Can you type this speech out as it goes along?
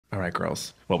All right,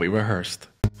 girls. Well, we rehearsed.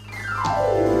 To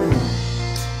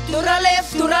the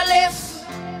left, to the left.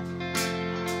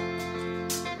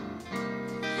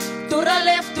 To the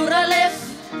left, to the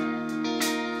left.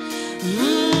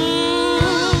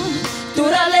 To the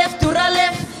left, to the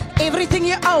left. Everything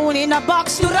you own in a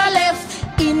box. To the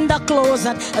left, in the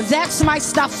closet. That's my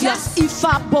stuff. Yes, if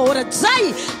I bought it,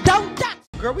 say, don't touch.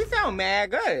 Girl, we sound mad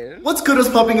good. What's good, what's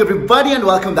popping, everybody, and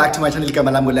welcome back to my channel,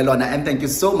 Lelona, and thank you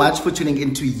so much for tuning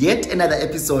into yet another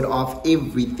episode of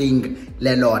Everything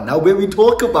Lelona, where we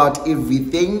talk about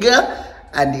everything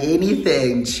and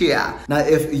anything. Cheer. Now,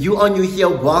 if you are new here,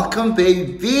 welcome,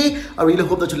 baby. I really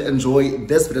hope that you'll enjoy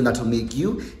this video, that will make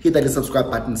you hit that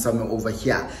subscribe button somewhere over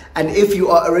here. And if you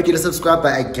are already a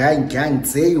subscriber, gang,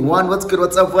 day one, what's good,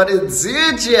 what's up, what is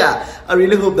it? Yeah, I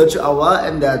really hope that you are well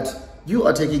and that you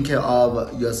are taking care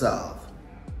of yourself.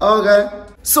 Okay,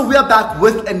 so we are back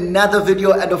with another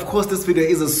video, and of course this video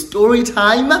is a story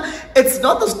time. It's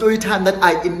not the story time that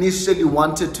I initially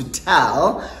wanted to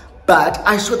tell, but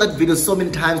I showed that video so many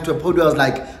times to a point where I was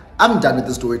like, I'm done with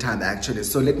the story time actually.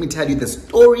 So let me tell you the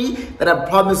story that I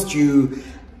promised you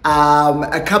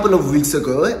a couple of weeks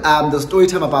ago. The story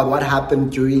time about what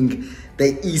happened during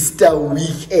the Easter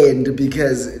weekend,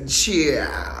 because cheer.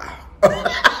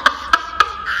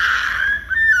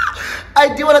 I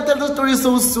didn't want to tell the story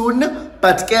so soon,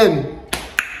 but again,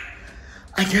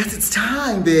 I guess it's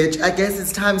time, bitch. I guess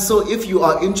it's time. So if you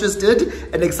are interested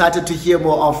and excited to hear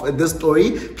more of this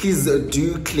story, please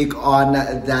do click on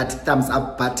that thumbs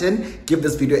up button. Give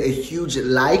this video a huge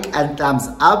like and thumbs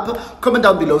up. Comment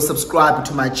down below, subscribe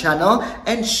to my channel,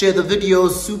 and share the video.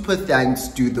 Super thanks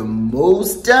to the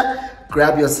most.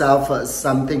 Grab yourself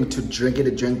something to drink,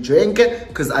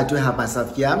 because I do have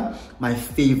myself here my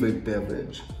favorite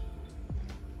beverage.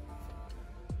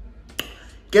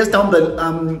 Guess down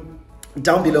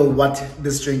below what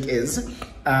this drink is,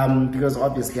 because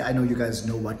obviously I know you guys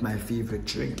know what my favorite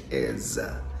drink is.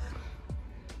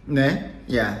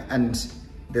 Yeah, and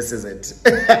this is it.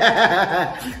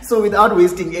 So without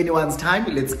wasting anyone's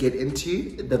time, let's get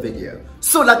into the video.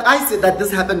 So like I said, that this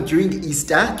happened during the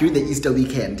Easter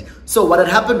weekend. So what had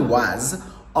happened was,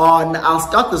 I'll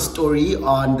start the story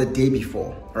on the day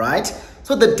before, right?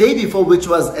 So the day before, which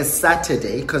was a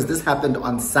Saturday, because this happened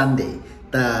on Sunday.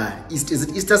 Is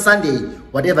it Easter Sunday?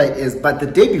 Whatever it is. But the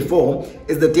day before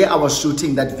is the day I was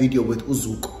shooting that video with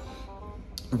Uzuko,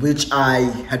 which I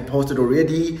had posted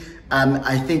already.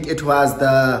 I think it was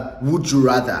the Would You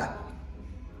Rather.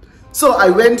 So I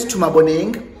went to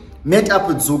Maboneng, met up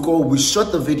with Zuko, we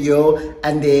shot the video,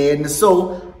 and then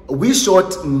we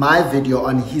shot my video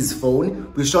on his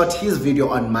phone, we shot his video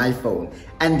on my phone,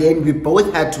 and then we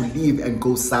both had to leave and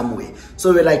go somewhere.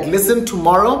 So we're like, listen,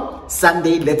 tomorrow,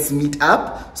 Sunday, let's meet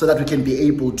up so that we can be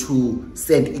able to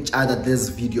send each other these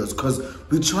videos, because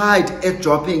we tried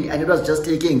airdropping and it was just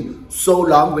taking so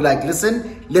long. We're like,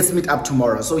 listen, let's meet up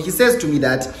tomorrow. So he says to me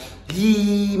that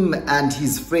him and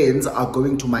his friends are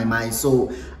going to my Mai.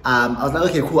 So I was like,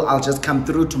 okay, cool, I'll just come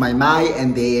through to my Mai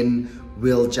and then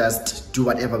we'll just do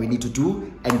whatever we need to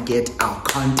do and get our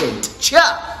content. Cheer!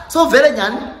 So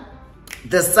Verenyan,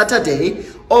 the Saturday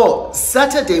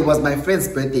was my friend's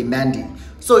birthday, Mandy.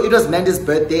 So it was Mandy's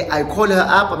birthday. I call her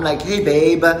up. I'm like, hey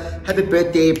babe, happy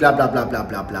birthday, blah blah blah blah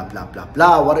blah blah blah blah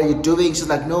blah. What are you doing? She's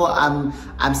like, no, I'm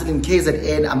still in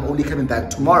KZN. I'm only coming back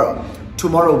tomorrow.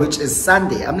 Tomorrow, which is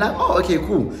Sunday. I'm like, oh, okay,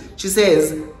 cool. She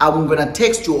says, I'm gonna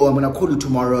text you or I'm gonna call you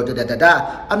tomorrow. Da da da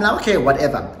da. I'm like, okay,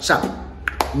 whatever. Sharp.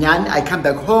 Nyan, I come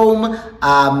back home,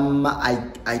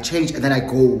 I change, and then I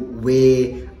go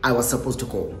where I was supposed to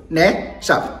go. Ne?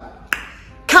 Sharp.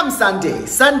 Come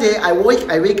Sunday, I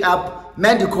wake up,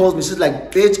 Mandy calls me, she's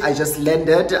like, bitch, I just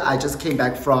landed, I just came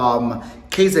back from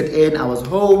KZN, I was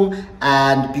home,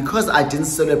 and because I didn't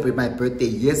celebrate my birthday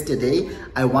yesterday,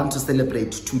 I want to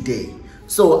celebrate today.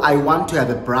 So I want to have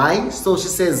a braai. So she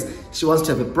says she wants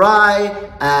to have a braai,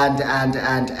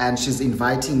 and she's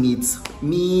inviting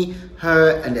me,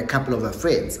 her, and a couple of her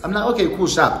friends. I'm like, okay, cool,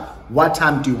 sharp. What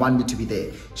time do you want me to be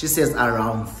there? She says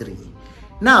around 3.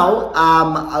 Now,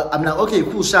 I'm like, okay,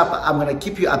 cool, sharp. I'm gonna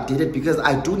keep you updated because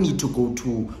I do need to go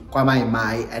to Kwamai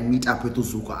Mai and meet up with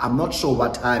Uzuko. I'm not sure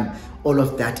what time all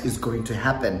of that is going to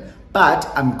happen, but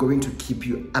I'm going to keep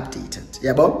you updated.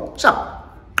 Yeah, bro? Sharp.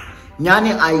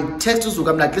 Nyani, I text Uzuko,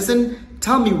 I'm like, listen,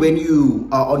 tell me when you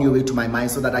are on your way to my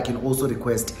mind so that I can also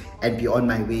request and be on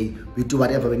my way. We do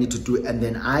whatever we need to do, and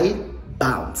then I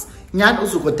bounce. Nyan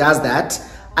Uzuko does that.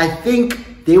 I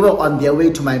think they were on their way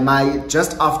to my mind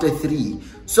just after 3.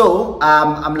 So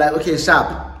I'm like, okay, sharp.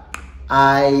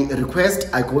 I request,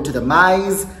 I go to the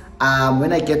Mai's,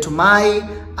 When I get to my,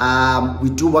 we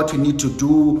do what we need to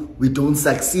do. We don't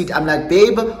succeed. I'm like,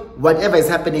 babe, whatever is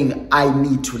happening, I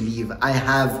need to leave. I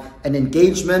have an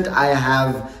engagement. I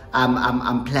have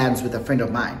plans with a friend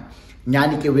of mine.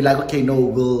 Nyanike, we're like, okay, no,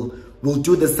 we'll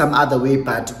do this some other way,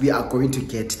 but we are going to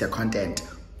get the content.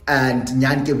 And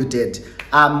Nyanike, we did.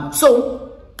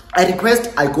 So I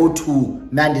request I go to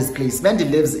Mandy's place. Mandy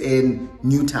lives in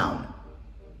Newtown.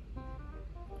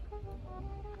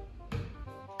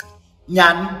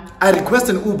 Nyan, I request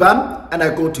an Uber and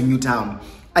I go to Newtown.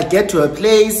 I get to her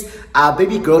place,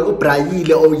 baby girl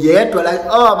ubrayile, oh yeah, like,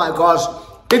 oh my gosh,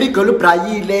 baby girl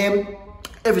ubrayile,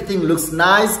 everything looks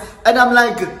nice, and I'm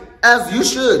like, as you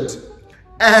should,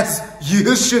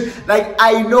 like,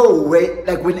 I know,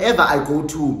 like, whenever I go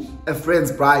to a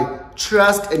friend's bride,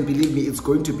 trust and believe me, it's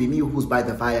going to be me who's by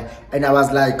the fire. And I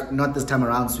was like, not this time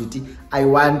around, sweetie, I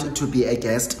want to be a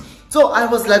guest. So I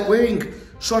was like wearing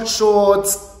short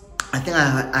shorts. I think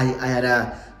I had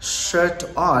a shirt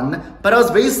on, but I was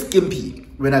very skimpy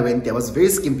when I went there. I was very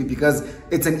skimpy because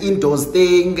it's an indoors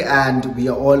thing and we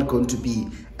are all going to be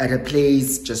at a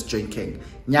place just drinking.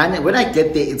 When I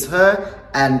get there, it's her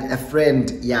and a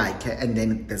friend, and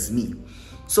then there's me.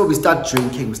 So we start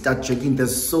drinking.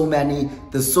 There's so many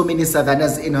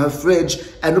Savannahs in her fridge.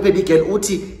 And baby girl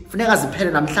uti,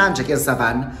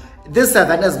 this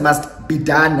Savannahs must be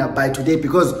done by today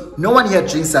because no one here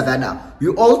drinks Savannah. We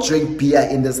all drink beer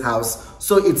in this house.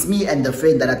 So it's me and the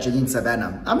friend that are drinking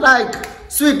Savannah. I'm like,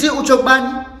 sweetie, ucho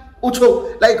bani,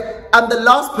 ucho. Like, I'm the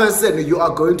last person you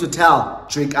are going to tell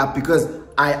drink up because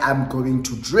I am going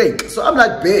to drink. So I'm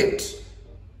like, bet,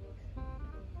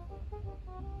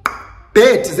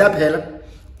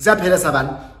 Zaphela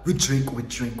Savannah. We drink.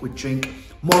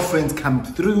 More friends come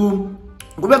through.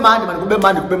 Kube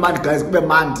mandi, guys, kube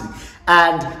mandi.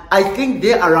 And I think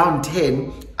they're around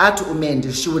 10. At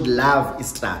Umende, she would love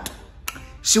Istrat.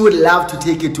 She would love to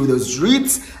take it to the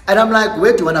streets. And I'm like,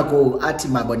 where do you want to go? Ati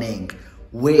Maboneng.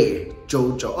 Where?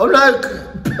 Jojo. I'm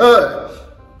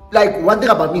like, one thing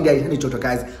about me, Jojo,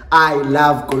 guys, I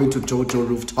love going to Jojo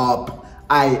rooftop.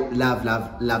 I love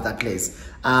that place.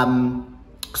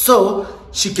 So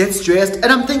she gets dressed and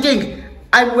I'm thinking,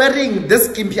 I'm wearing this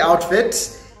skimpy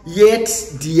outfit, yet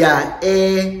dear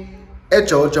a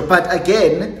Jojo. But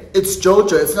again, it's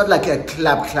Jojo. It's not like a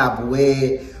club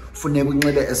where for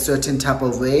a certain type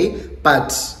of way,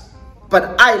 but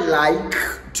I like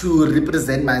to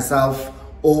represent myself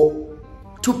or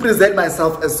to present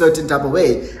myself a certain type of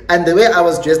way. And the way I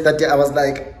was dressed that day, I was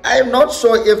like, I'm not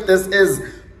sure if this is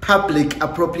public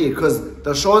appropriate because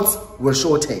the shorts were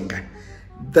shorting.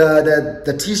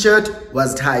 The t-shirt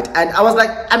was tight. And I was like,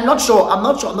 I'm not sure,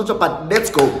 but let's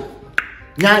go.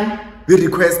 Nyan, we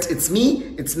request, it's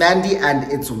me, it's Mandy,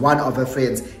 and it's one of her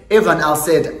friends. Everyone else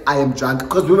said, I am drunk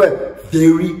because we were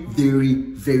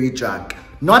very drunk.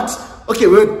 Not, okay,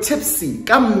 we were tipsy,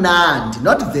 kamnand,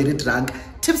 not very drunk.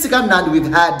 Tipsy kamnand, we've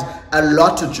had a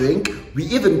lot to drink. We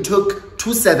even took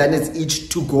 2 Savannahs each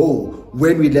to go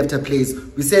when we left her place.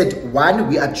 We said, one,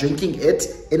 we are drinking it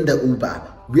in the Uber.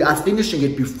 We are finishing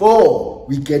it before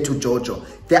we get to Jojo.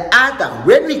 The other,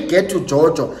 when we get to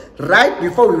Jojo, right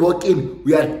before we walk in,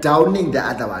 we are downing the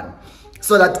other one.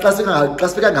 So that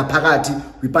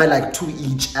we buy like 2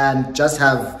 each and just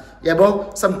have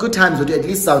some good times with at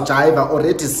least South Jaiva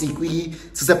already sikwi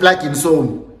in,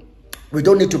 so we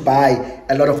don't need to buy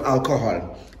a lot of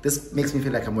alcohol. This makes me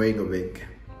feel like I'm wearing a wig.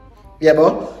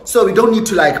 So we don't need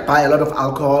to like buy a lot of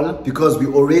alcohol because we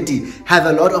already have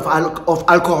a lot of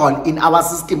alcohol in our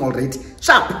system already.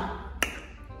 Sharp.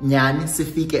 Nyan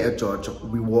sifike at Jojo.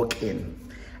 We walk in.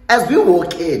 As we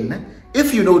walk in,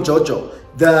 if you know Jojo,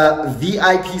 the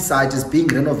VIP side is being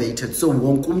renovated. So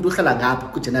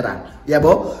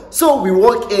so we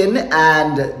walk in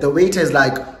and the waiter is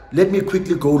like, let me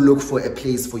quickly go look for a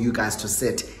place for you guys to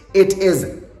sit. It is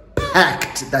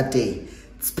packed that day.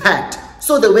 It's packed.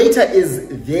 So the waiter is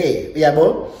there,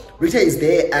 waiter is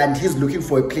there and he's looking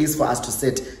for a place for us to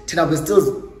sit. Tina, we're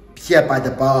still here by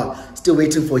the bar, still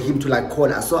waiting for him to like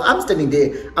call us. So I'm standing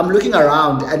there, I'm looking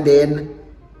around and then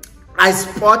I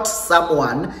spot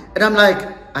someone and I'm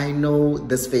like, I know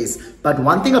this face. But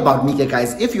one thing about me,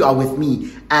 guys, if you are with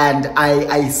me and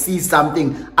I see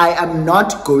something, I am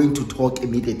not going to talk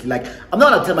immediately. Like, I'm not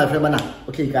gonna tell my friend,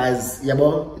 okay guys,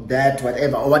 that,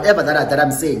 whatever, or whatever that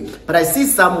I'm saying. But I see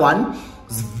someone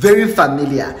who's very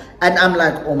familiar and I'm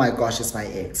like, oh my gosh, it's my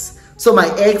ex. So my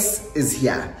ex is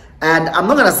here. And I'm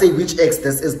not gonna say which ex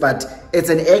this is, but it's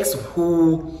an ex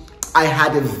who I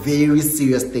had a very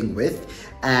serious thing with.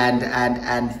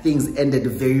 And things ended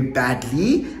very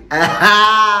badly.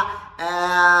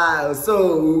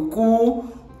 So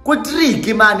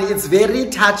Kutriki, man, it's very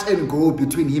touch and go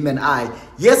between him and I.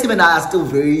 Yes, him and I are still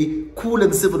very cool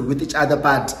and civil with each other,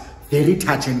 but very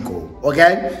touch and go,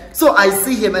 okay? So I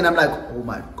see him and I'm like, oh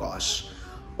my gosh.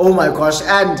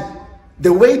 And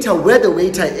the waiter, where the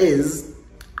waiter is,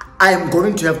 I am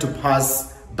going to have to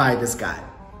pass by this guy.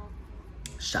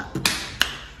 Sharp.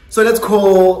 So let's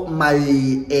call my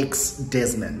ex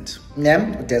Desmond.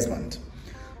 Yeah, Desmond.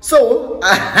 So,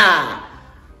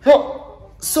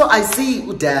 so I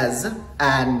see Des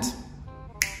and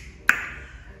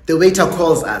the waiter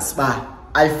calls us.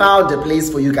 I found a place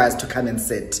for you guys to come and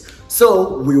sit.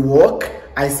 So we walk.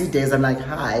 I see Des. I'm like,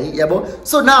 hi, yabo.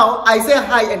 So now I say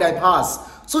hi and I pass.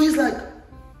 So he's like,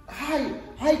 hi,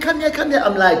 come here.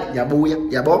 I'm like,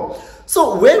 yabo.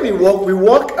 So where we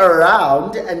walk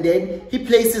around and then he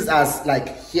places us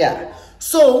like here.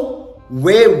 So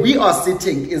where we are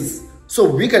sitting is, so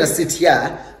we're gonna sit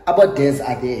here. About Des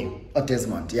are there, or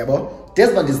Desmond, yabo.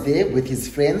 Desmond is there with his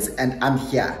friends and I'm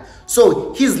here.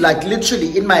 So he's like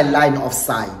literally in my line of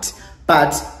sight.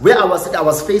 But where I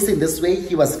was facing this way,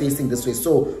 he was facing this way.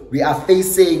 So we are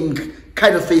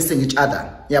kind of facing each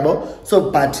other. Yeah,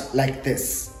 so, but like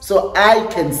this. So I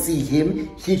can see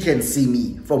him, he can see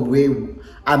me from where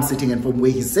I'm sitting and from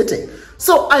where he's sitting.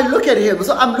 So I look at him.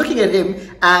 So I'm looking at him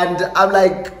and I'm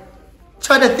like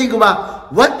trying to think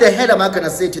about what the hell am I going to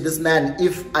say to this man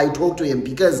if I talk to him?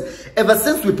 Because ever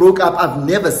since we broke up, I've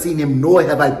never seen him, nor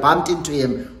have I bumped into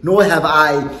him, nor have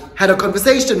I had a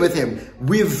conversation with him.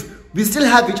 We still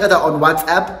have each other on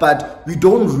WhatsApp, but we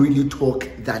don't really talk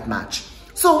that much.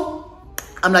 So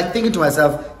I'm like thinking to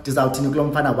myself, what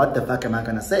the fuck am I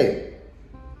gonna say?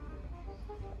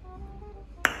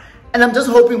 And I'm just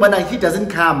hoping when he doesn't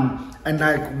come and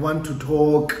like want to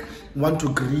talk, want to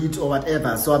greet or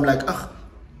whatever. So I'm like,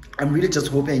 I'm really just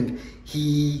hoping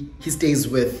he stays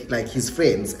with like his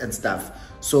friends and stuff.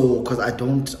 So because I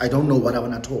don't know what I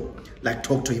wanna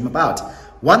talk to him about.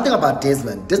 One thing about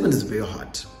Desmond is very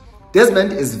hot.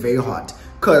 Desmond is very hot.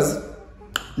 Cause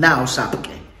now sharp,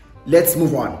 let's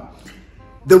move on.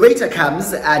 The waiter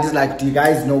comes and is like, do you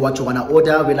guys know what you wanna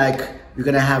order? We're like, we're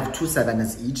gonna have 2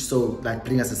 Savannas each. So like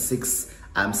bring us a 6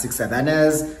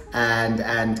 Savannas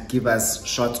and give us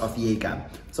shots of Jaeger.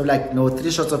 So like, no, 3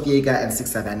 shots of Jaeger and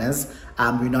 6 Savannas.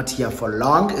 We're not here for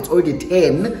long. It's already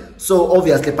 10. So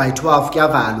obviously by 12,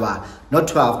 not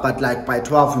 12, but like by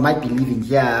 12, we might be leaving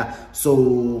here.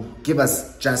 So give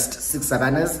us just 6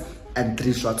 Savannas and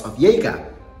 3 shots of Jaeger.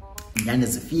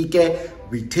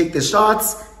 We take the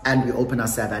shots and we open our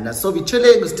Savannas. So we're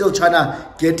chilling, we're still trying to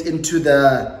get into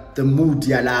the mood,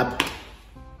 yalab.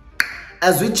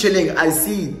 As we're chilling, I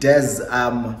see Des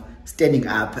standing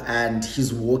up and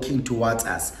he's walking towards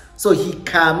us. So he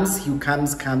comes,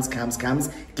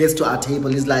 gets to our table.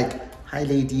 He's like, hi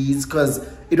ladies, because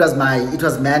it was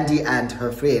Mandy and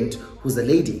her friend who's a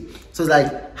lady. So he's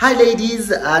like, hi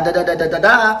ladies, and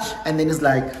then he's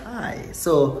like, hi.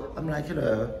 So I'm like,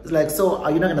 hello. He's like, so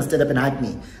are you not gonna stand up and hug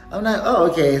me? I'm like, oh,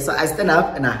 okay. So I stand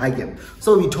up and I hug him.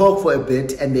 So we talk for a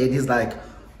bit and then he's like,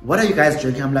 what are you guys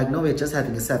drinking? I'm like, no, we're just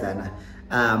having a Savannah.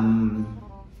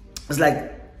 It's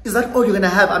like, is that all you're gonna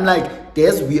have? I'm like,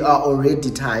 Des, we are already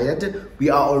tired. We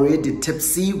are already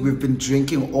tipsy. We've been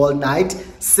drinking all night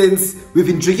we've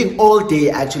been drinking all day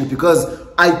actually, because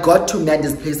I got to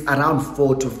Mandy's place around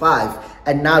 4 to 5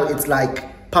 and now it's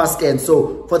like past 10.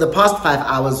 So for the past 5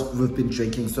 hours, we've been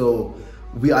drinking. So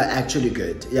we are actually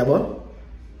good. Yeah, boy?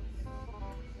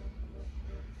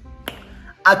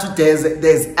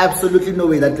 There's absolutely no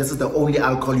way that this is the only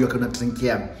alcohol you're gonna drink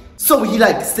here. So he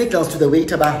like signals to the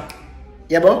waiter,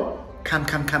 yabo, come.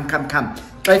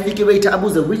 Try to figure waiter,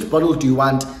 Abuza, which bottle do you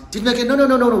want? Didn't like, no,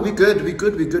 we're good.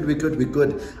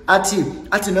 Ati,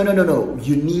 no,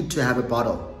 you need to have a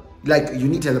bottle. Like, you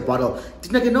need to have a bottle.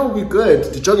 Didn't like, no, we're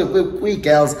good. The joke, we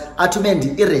girls,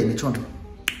 Atumendi, Irene, told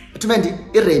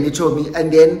me.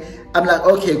 And then I'm like,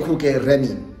 okay, cool,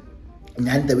 Remy.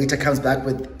 And the waiter comes back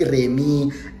with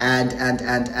Remy and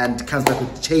comes back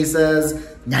with chasers.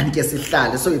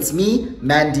 So it's me,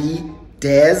 Mandy,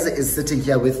 Des is sitting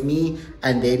here with me,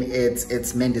 and then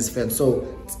it's Mandy's friend. So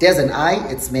it's Des and I,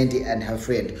 it's Mandy and her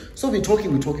friend. So we're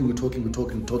talking, and we're talking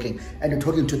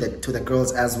to the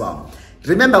girls as well.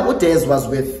 Remember, Des was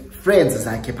with friends as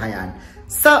Payan.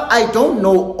 So I don't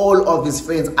know all of his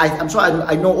friends. I'm sure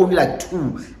I know only like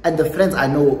 2, and the friends I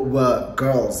know were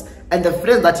girls. And the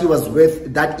friends that he was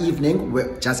with that evening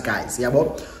were just guys, yeah,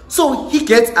 bro? So he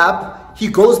gets up, he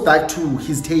goes back to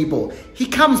his table. He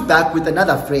comes back with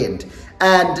another friend.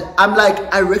 And I'm like,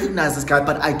 I recognize this guy,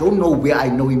 but I don't know where I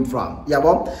know him from, yeah,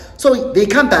 bro? So they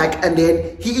come back and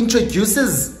then he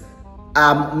introduces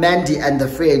Mandy and the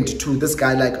friend to this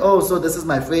guy, like, oh, so this is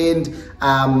my friend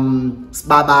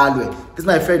Sbabalwe. This is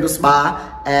my friend Usba,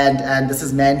 and this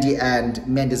is Mandy and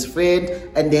Mandy's friend.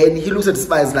 And then he looks at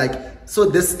Usba, is like, so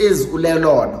this is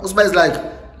Ulelona. Usba is like,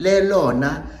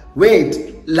 Lelona?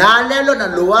 Wait, La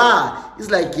Lelona Loa? He's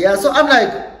like, yeah. So I'm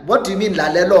like, what do you mean La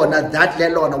Lelona? That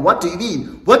Lelona? What do you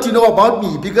mean? What do you know about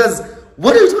me? Because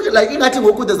what are you talking like? In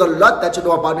Atimoku, there's a lot that you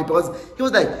know about me. Because he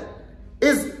was like,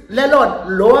 is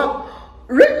Lelon Loa?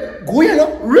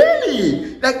 Really?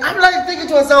 Like, I'm like thinking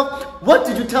to myself, what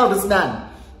did you tell this man?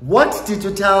 What did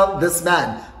you tell this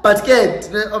man? But again,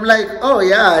 I'm like, oh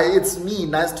yeah, it's me.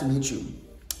 Nice to meet you.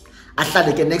 I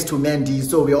started again next to Mandy,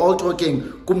 so we're all talking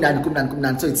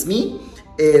kumnan. So it's me,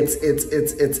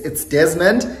 it's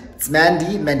Desmond, it's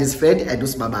Mandy, Mandy's friend, and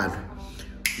Usmabalo.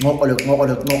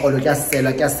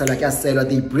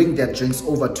 They bring their drinks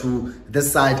over to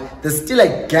this side. There's still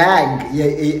a gang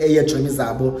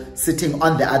sitting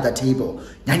on the other table.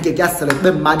 And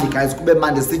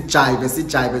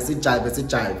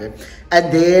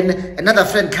then another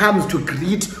friend comes to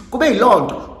greet.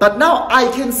 But now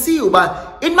I can see,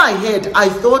 in my head, I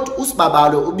thought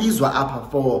Usbabalo ubizwa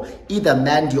up for either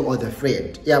Mandy or the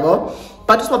friend.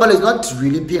 But Usbabalo is not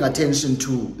really paying attention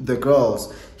to the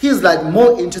girls. He's like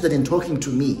more interested in talking to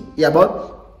me.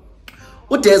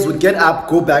 Udez would get up,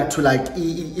 go back to like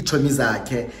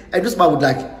Ichomizake, and Usba would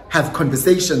like have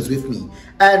conversations with me.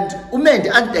 And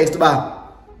Umendi and text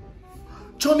about,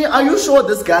 Chomi, are you sure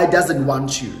this guy doesn't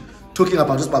want you? Talking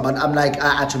about Usba, but I'm like,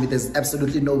 actually, there's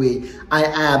absolutely no way. I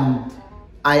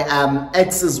am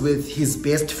exes with his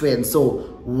best friend,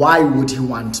 so why would he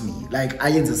want me? Like, I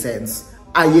in the sense.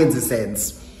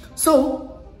 So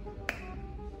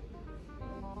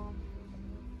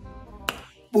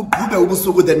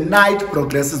the night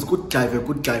progresses. Good drive.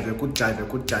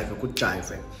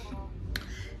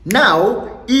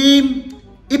 Now,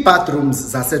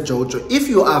 bathrooms zase Jojo. If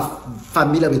you are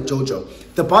familiar with Jojo,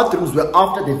 the bathrooms were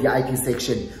after the VIP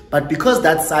section, but because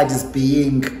that side is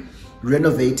being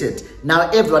renovated, now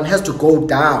everyone has to go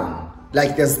down.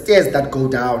 Like there's stairs that go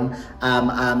down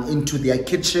into their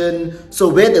kitchen. So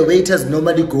where the waiters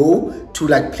normally go to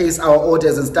like place our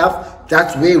orders and stuff,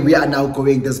 that's where we are now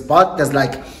going. There's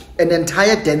like an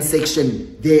entire den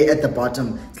section there at the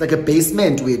bottom. It's like a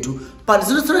basement way too. But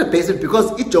it's not a basement because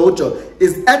Jojo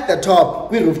is at the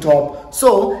top, we rooftop.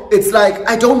 So it's like,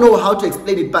 I don't know how to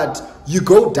explain it, but you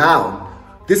go down.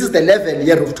 This is the level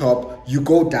here rooftop, you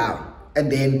go down. And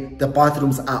then the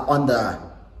bathrooms are on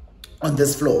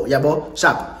this floor, yabo,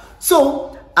 sharp.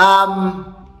 So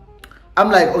I'm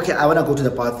like, okay, I want to go to the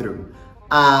bathroom.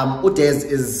 Udez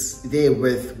is there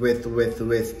with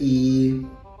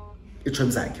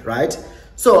Ichomzak, right?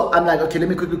 So I'm like, okay, let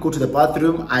me quickly go to the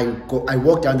bathroom. I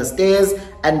walk down the stairs,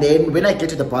 and then when I get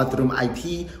to the bathroom, I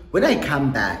pee. When I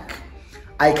come back,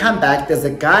 there's a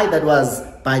guy that was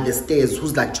by the stairs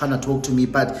who's like trying to talk to me,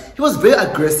 but he was very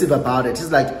aggressive about it.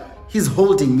 He's like, he's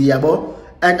holding me, yabo.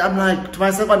 And I'm like to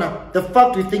myself, the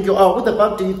fuck do you think you are? Who the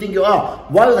fuck do you think you are?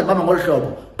 Why is that mama more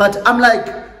trouble? But I'm like,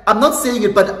 I'm not saying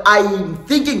it, but I'm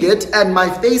thinking it, and my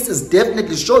face is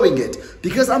definitely showing it.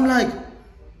 Because I'm like,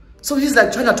 so he's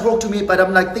like trying to talk to me, but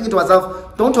I'm like thinking to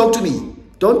myself, don't talk to me.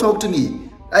 Don't talk to me.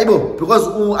 Aibo, because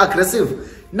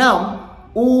aggressive. Now,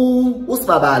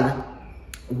 Usbabal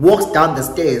walks down the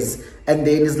stairs, and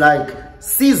then is like,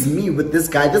 sees me with this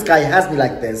guy. This guy has me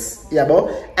like this,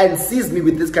 and sees me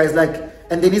with this guy. Is like,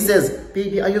 and then he says,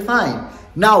 baby, are you fine?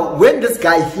 Now, when this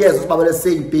guy hears Usbabal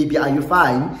saying, baby, are you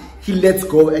fine? He lets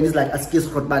go and he's like, Askis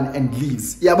Rotman, and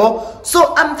leaves.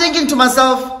 So I'm thinking to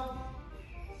myself,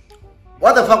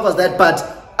 what the fuck was that? But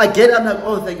again, I'm like,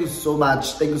 oh, thank you so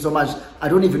much. Thank you so much. I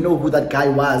don't even know who that guy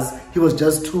was. He was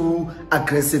just too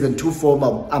aggressive and too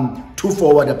formal, too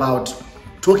forward about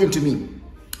talking to me.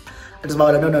 I just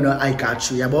about, no, I got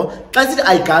you, I said,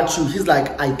 I got you. He's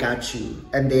like, I got you.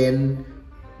 And then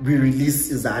we release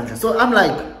his hand. So I'm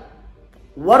like,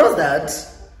 what was that?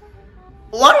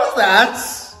 What was that?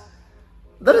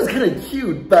 That is kind of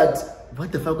cute, but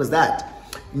what the fuck was that?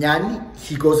 Nyani,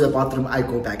 he goes to the bathroom, I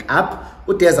go back up.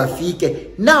 There's a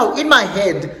fike. Now, in my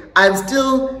head, I'm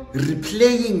still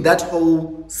replaying that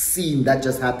whole scene that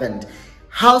just happened.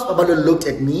 How Babalo looked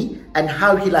at me and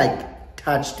how he like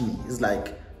touched me. He's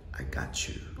like, I got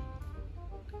you.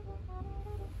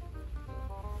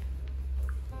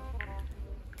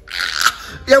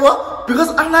 Because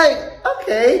I'm like,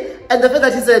 okay. And the fact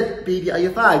that he said, baby, are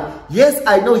you fine? Yes,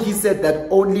 I know he said that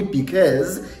only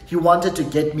because he wanted to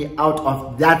get me out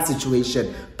of that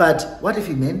situation. But what if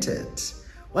he meant it?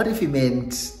 What if he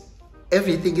meant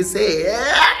everything he said?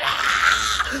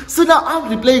 So now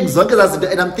I'm replaying Zonke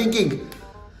and I'm thinking,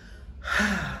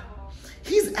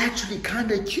 he's actually kind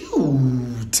of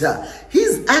cute.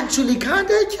 He's actually kind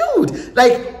of cute.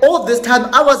 Like, all this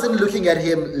time, I wasn't looking at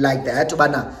him like that.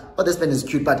 Oh, this man is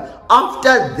cute. But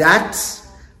after that,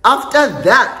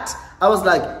 I was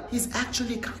like, he's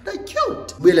actually kind of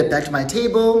cute. We left back to my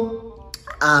table.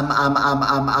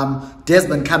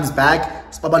 Desmond comes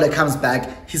back. Babalwe comes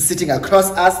back. He's sitting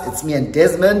across us. It's me and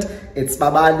Desmond. It's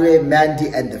Babalwe, Mandy,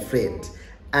 and the friend.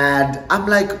 And I'm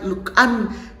like, look,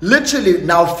 I'm literally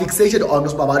now fixated on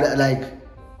this Babalwe. Like,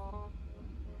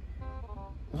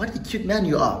 what a cute man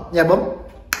you are. Yeah, mom.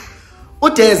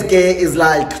 Udezge is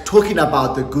like talking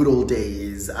about the good old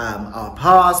days, our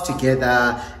past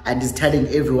together, and is telling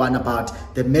everyone about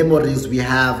the memories we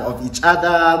have of each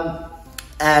other.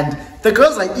 And the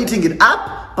girls like eating it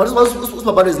up, but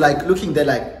Babalwe is like looking there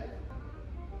like,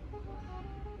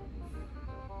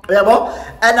 yeah, bro?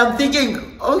 And I'm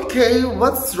thinking, okay,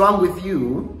 what's wrong with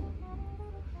you?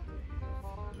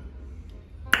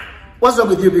 What's wrong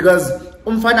with you? Because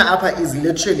Umfana Apa is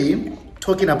literally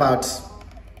talking about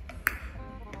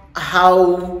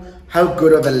how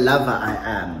good of a lover I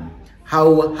am,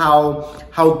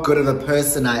 how good of a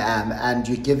person I am, and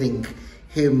you're giving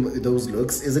him those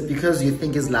looks. Is it because you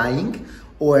think he's lying,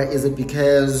 or is it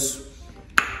because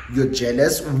you're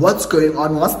jealous? What's going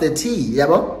on? What's the tea? Yeah,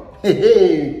 bro?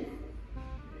 Hey.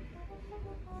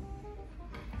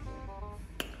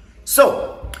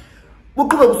 So,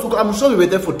 I'm sure we were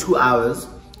there for 2 hours.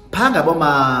 Panga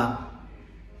boma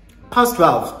past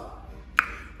 12.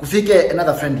 Kufike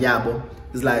another friend yabo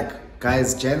is like,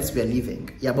 guys, gents, we are leaving.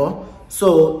 Yabo.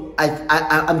 So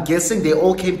I'm guessing they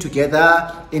all came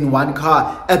together in one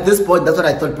car. At this point, that's what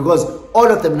I thought, because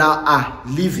all of them now are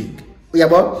leaving.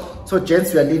 Yabo. So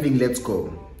gents, we are leaving. Let's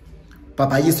go.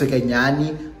 Papa Yiswe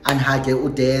Kenyani. And Hage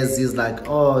Udez is like,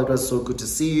 oh, it was so good to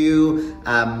see you.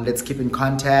 Let's keep in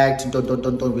contact.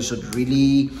 Don't. We should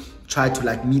really try to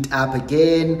like meet up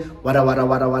again. Wada. I'm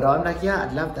like, yeah,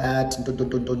 I'd love that.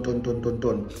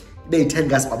 Don't. They tell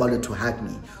Gas Babalwe to hug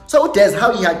me. So Udez,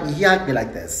 how he hugged me? He hugged me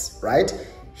like this, right?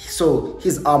 So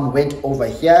his arm went over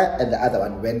here and the other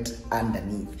one went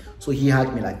underneath. So he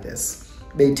hugged me like this.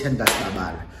 They tell Gas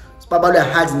Babalwe. So Babalwe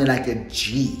hugs me like a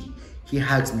G. He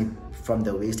hugs me from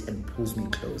the waist and pulls me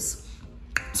close.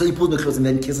 So he pulls me close and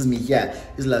then kisses me here.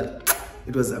 He's like,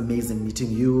 it was amazing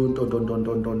meeting you. Don't.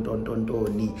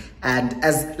 And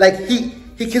as like he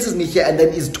kisses me here and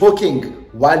then he's talking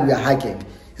while we are hugging.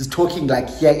 He's talking like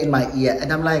here in my ear,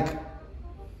 and I'm like,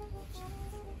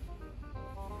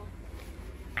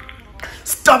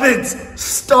 stop it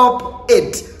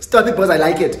because I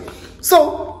like it.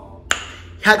 So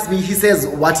he hugs me, he says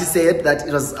what he said, that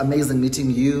it was amazing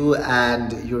meeting you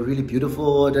and you're really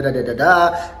beautiful, And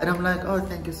I'm like, oh,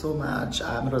 thank you so much.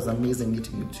 It was amazing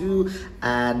meeting you too.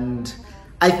 And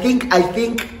I think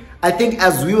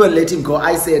as we were letting go,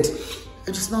 I said,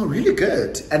 it just smell really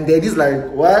good. And then he's like,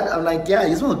 what? I'm like, yeah,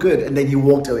 you smell good. And then he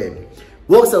walks away,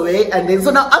 and then so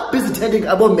now I'm busy telling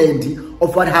about Mandy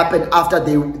of what happened after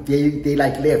they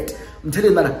like left. I'm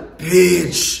telling him like,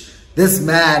 bitch,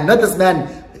 not this man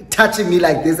touching me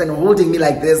like this and holding me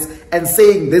like this and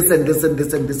saying this and this and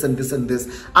this and this and this and this.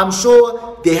 I'm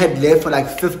sure they had left for like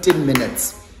 15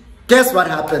 minutes. Guess what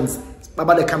happens?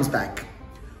 Babalwe comes back.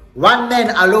 One man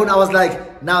alone. I was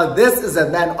like, now this is a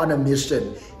man on a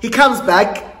mission. He comes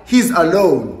back, he's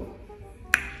alone.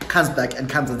 Comes back and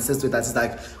comes and sits with us. He's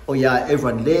like, oh yeah,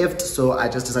 everyone left, so I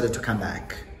just decided to come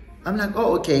back. I'm like,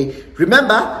 oh, okay.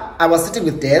 Remember, I was sitting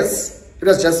with Des. It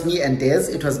was just me and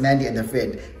Des. It was Mandy and the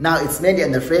friend. Now it's Mandy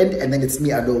and the friend, and then it's me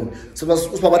alone. So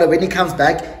when he comes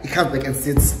back and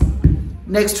sits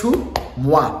next to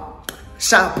moi.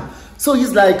 Sharp. So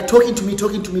he's like talking to me.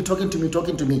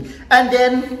 And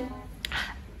then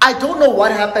I don't know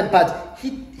what happened, but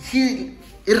he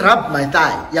rubbed my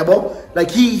thigh. Yeah, bro? Like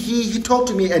he talked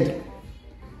to me and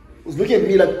was looking at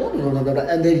me like,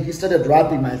 and then he started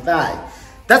rubbing my thigh.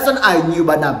 That's when I knew,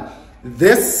 but now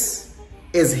this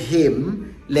is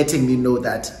him letting me know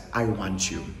that I want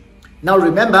you. Now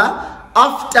remember,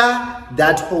 after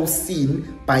that whole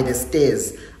scene by the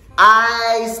stairs,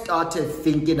 I started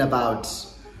thinking about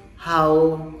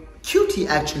how cute he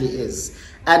actually is.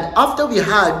 And after we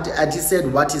hugged and he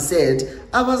said what he said,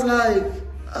 I was like,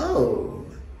 oh,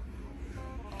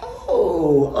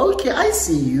 okay, I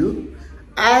see you.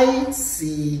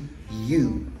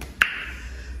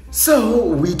 So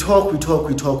we talk.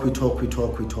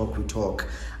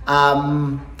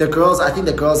 The girls, I think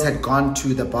the girls had gone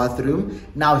to the bathroom.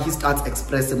 Now he starts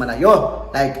expressing, like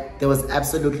there was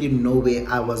absolutely no way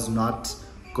I was not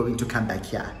going to come back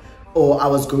here, or I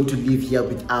was going to leave here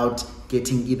without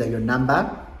getting either your number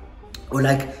or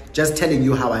like just telling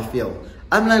you how I feel.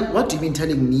 I'm like, what do you mean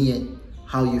telling me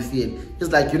how you feel.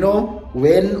 He's like, you know,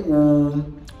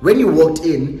 when you walked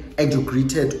in and you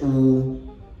greeted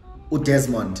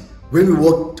Desmond, when we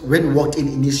walked in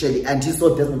initially, and he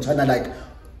saw Desmond trying to like,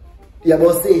 yeah,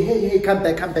 well, say, hey, come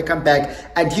back,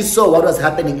 and he saw what was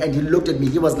happening, and he looked at me.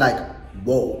 He was like,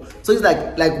 whoa. So he's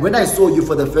like when I saw you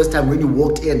for the first time when you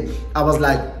walked in, I was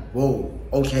like, whoa,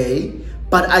 okay.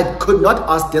 But I could not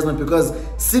ask Desmond because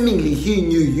seemingly he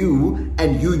knew you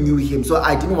and you knew him, so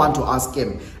I didn't want to ask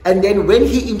him. And then when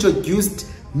he introduced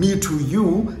me to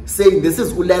you, saying this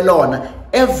is Ulelon,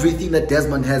 everything that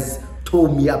Desmond has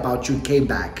told me about you came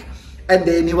back. And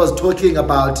then he was talking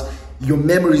about your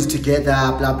memories together,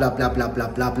 blah blah blah blah blah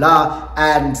blah blah.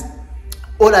 And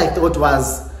all I thought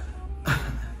was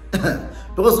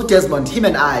because with Desmond, him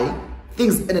and I,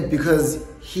 things ended because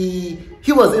he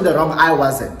was in the wrong, I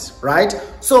wasn't, right?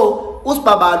 So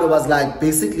Usbabalo was like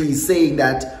basically saying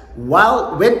that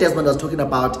when Desmond was talking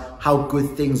about how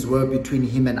good things were between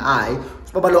him and I,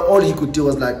 Usbabalo, all he could do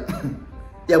was like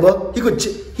yeah, well,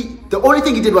 the only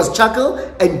thing he did was chuckle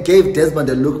and gave Desmond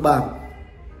a look back,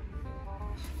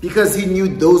 because he knew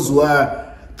those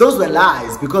were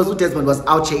lies, because Desmond was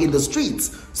out here in the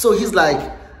streets. So he's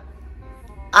like,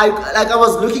 I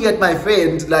was looking at my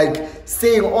friend, like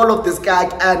saying all of this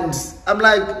gag, and I'm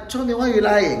like, tell me, why are you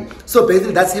lying? So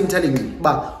basically that's him telling me,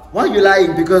 but why are you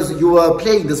lying? Because you were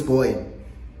playing this boy.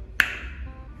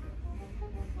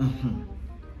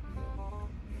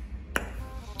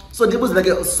 So they was like,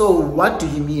 so what do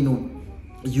you mean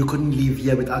you couldn't leave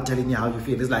here without telling me how you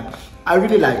feel? It's like, I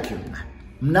really like you.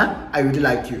 Nah, I really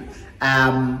like you.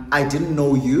 I didn't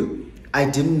know you. I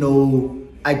didn't know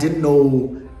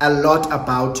a lot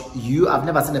about you. I've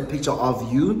never seen a picture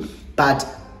of you, but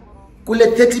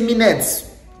 30 minutes,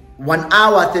 1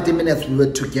 hour, 30 minutes we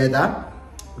were together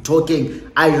talking.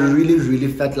 I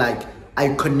really felt like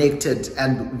I connected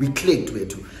and we clicked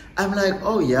with you. I'm like,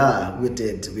 oh yeah, we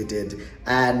did.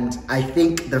 And I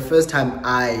think the first time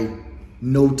I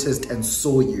noticed and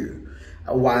saw you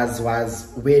was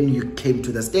when you came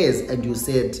to the stairs and you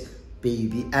said,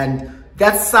 baby, and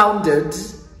that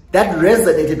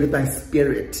resonated with my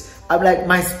spirit. I'm like,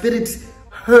 my spirit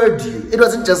heard you. It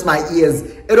wasn't just my ears,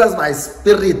 it was my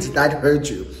spirit that heard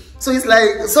you. So it's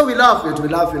like, so we laugh,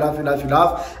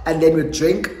 and then we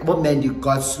drink. Oh man, you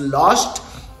got sloshed.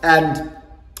 And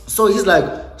so he's like,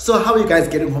 so how are you guys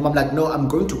getting home? I'm like, no, I'm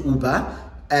going to Uber,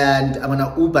 and I'm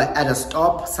gonna Uber at a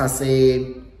stop,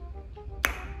 say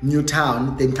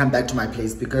Newtown, then come back to my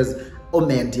place, because oh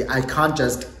man, I can't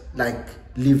just like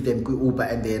leave them, go Uber,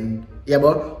 and then yeah,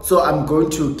 but so I'm going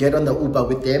to get on the Uber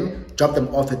with them, drop them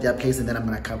off at their place, and then I'm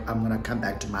gonna come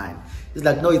back to mine. He's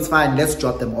like, no, it's fine, let's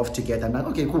drop them off together. I'm like,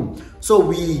 okay, cool. So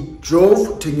we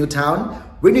drove to Newtown.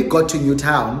 When we got to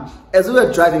Newtown, as we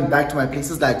were driving back to my place,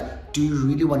 he's like, do you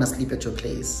really want to sleep at your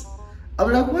place?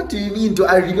 I'm like, what do you mean? Do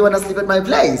I really want to sleep at my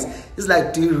place? He's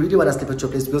like, do you really want to sleep at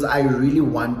your place? Because I really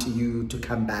want you to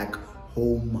come back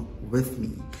home with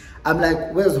me. I'm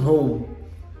like, where's home?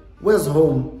 Where's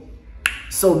home?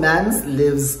 So Mans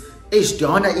lives,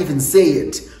 don't I even say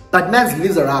it, but Mans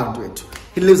lives around it.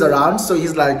 He lives around, so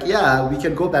he's like, yeah, we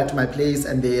can go back to my place,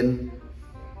 and then,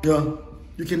 yeah,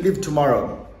 you can leave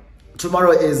tomorrow.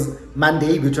 Tomorrow is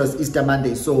Monday, which was Easter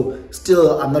Monday, so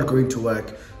still I'm not going to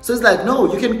work. So he's like,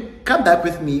 no, you can come back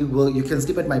with me. Well, you can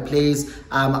sleep at my place.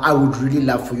 I would really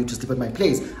love for you to sleep at my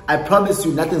place. I promise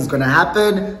you nothing's gonna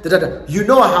happen. You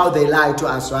know how they lie to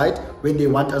us, right? When they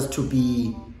want us to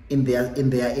be in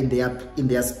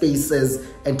their spaces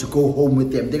and to go home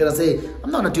with them. They're gonna say, I'm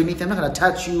not gonna do anything, I'm not gonna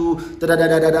touch you,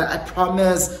 I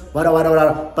promise,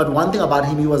 whatever. But one thing about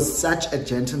him, he was such a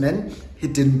gentleman, he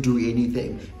didn't do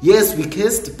anything. Yes, we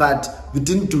kissed, but we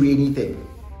didn't do anything.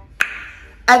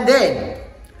 And then,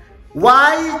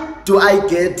 why do I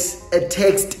get a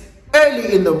text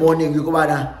early in the morning? You go,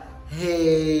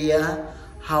 hey,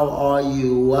 how are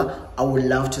you? I would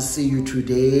love to see you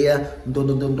today.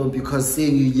 Because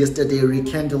seeing you yesterday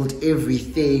rekindled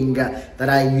everything that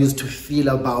I used to feel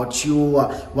about you.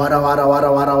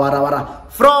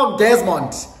 From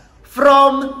Desmond.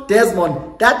 From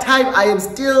Desmond. That time I am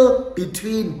still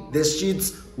between the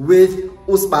sheets with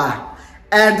Uspa.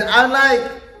 And I'm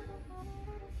like,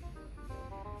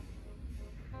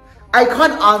 I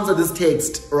can't answer this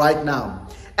text right now.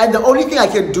 And the only thing I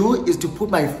can do is to put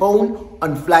my phone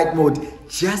on flight mode,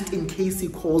 just in case he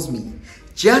calls me.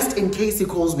 Just in case he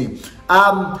calls me.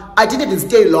 I didn't even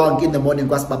stay long in the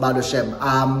morning,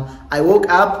 I woke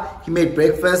up, he made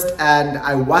breakfast, and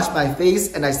I washed my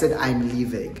face, and I said, I'm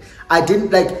leaving. I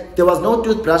didn't, there was no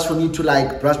toothbrush for me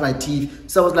to, brush my teeth.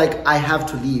 So I was like, I have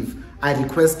to leave. I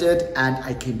requested, and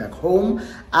I came back home.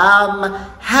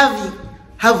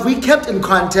 Have we kept in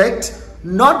contact?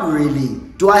 Not really.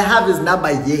 Do I have his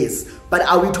number? Yes. But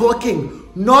are we talking?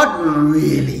 Not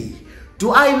really.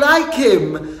 Do I like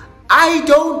him? I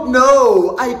don't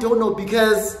know. I don't know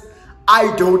because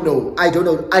I don't know.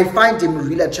 I find him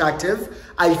really attractive.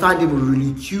 I find him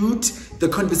really cute. The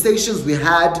conversations we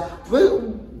had were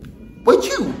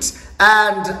cute.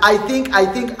 And I think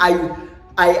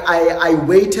I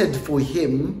waited for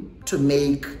him to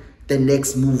make the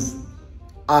next move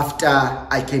after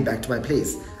I came back to my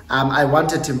place. I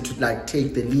wanted him to like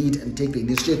take the lead and take the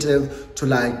initiative to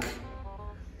like,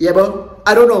 yeah, but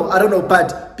I don't know,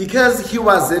 but because he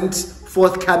wasn't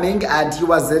forthcoming and he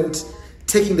wasn't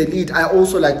taking the lead, I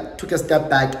also like took a step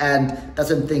back, and that's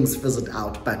when things fizzled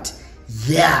out. But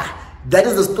yeah, that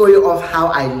is the story of how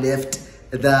I left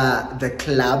the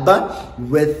club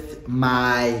with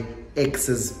my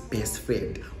ex's best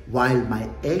friend while my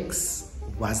ex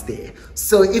was there.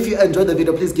 So if you enjoyed the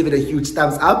video, please give it a huge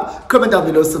thumbs up, comment down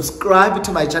below, subscribe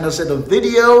to my channel, share the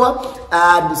video,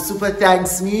 and super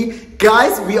thanks me.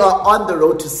 Guys, we are on the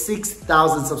road to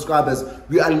 6,000 subscribers.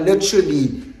 We are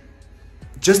literally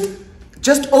just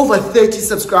over 30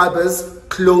 subscribers,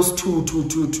 close to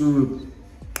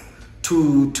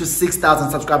 6,000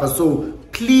 subscribers. So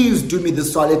please do me the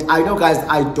solid. I know, guys,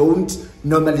 I don't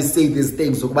normally say these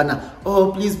things,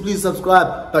 oh please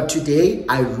subscribe, but today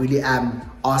I really am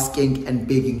asking and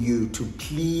begging you to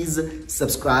please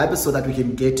subscribe so that we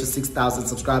can get to 6,000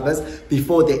 subscribers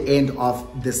before the end of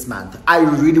this month. I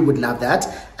really would love that.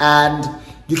 And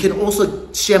you can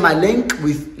also share my link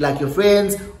with like your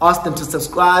friends, ask them to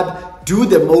subscribe, do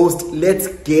the most. Let's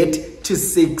get to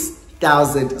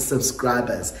 6,000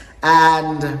 subscribers.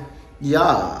 And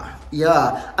yeah,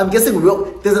 I'm guessing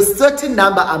there's a certain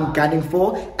number I'm gunning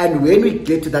for, and when we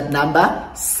get to that number,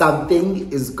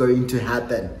 something is going to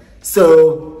happen.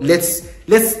 So let's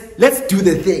do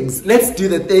the things.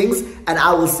 And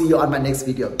I will see you on my next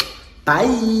video.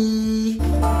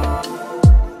 Bye.